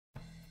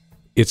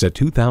It's a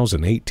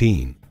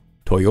 2018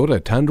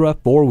 Toyota Tundra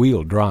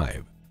 4-wheel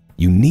drive.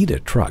 You need a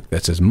truck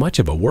that's as much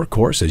of a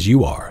workhorse as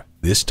you are.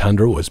 This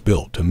Tundra was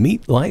built to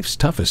meet life's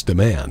toughest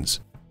demands.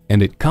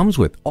 And it comes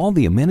with all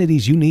the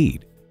amenities you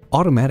need: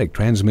 automatic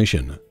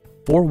transmission,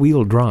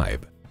 4-wheel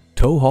drive,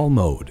 tow haul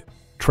mode,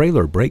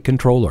 trailer brake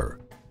controller,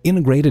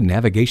 integrated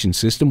navigation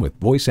system with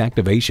voice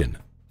activation,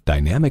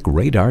 dynamic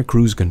radar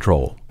cruise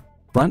control,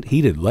 front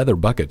heated leather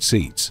bucket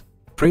seats,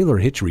 trailer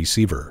hitch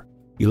receiver,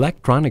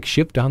 electronic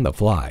shift on the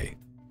fly,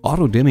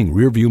 auto dimming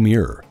rearview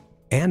mirror,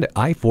 and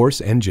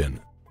I-Force engine.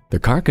 The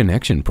Car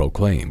Connection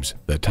proclaims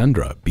the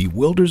Tundra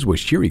bewilders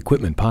with sheer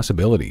equipment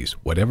possibilities.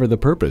 Whatever the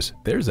purpose,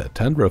 there's a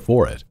Tundra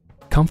for it.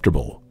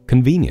 Comfortable,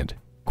 convenient,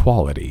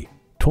 quality.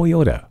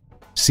 Toyota.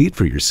 See it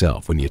for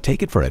yourself when you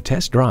take it for a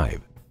test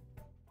drive.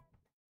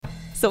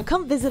 So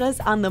come visit us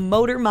on the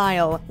Motor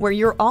Mile, where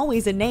you're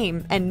always a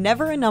name and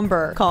never a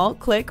number. Call,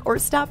 click, or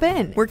stop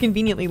in. We're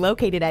conveniently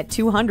located at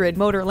 200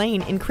 Motor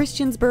Lane in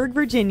Christiansburg,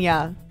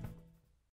 Virginia.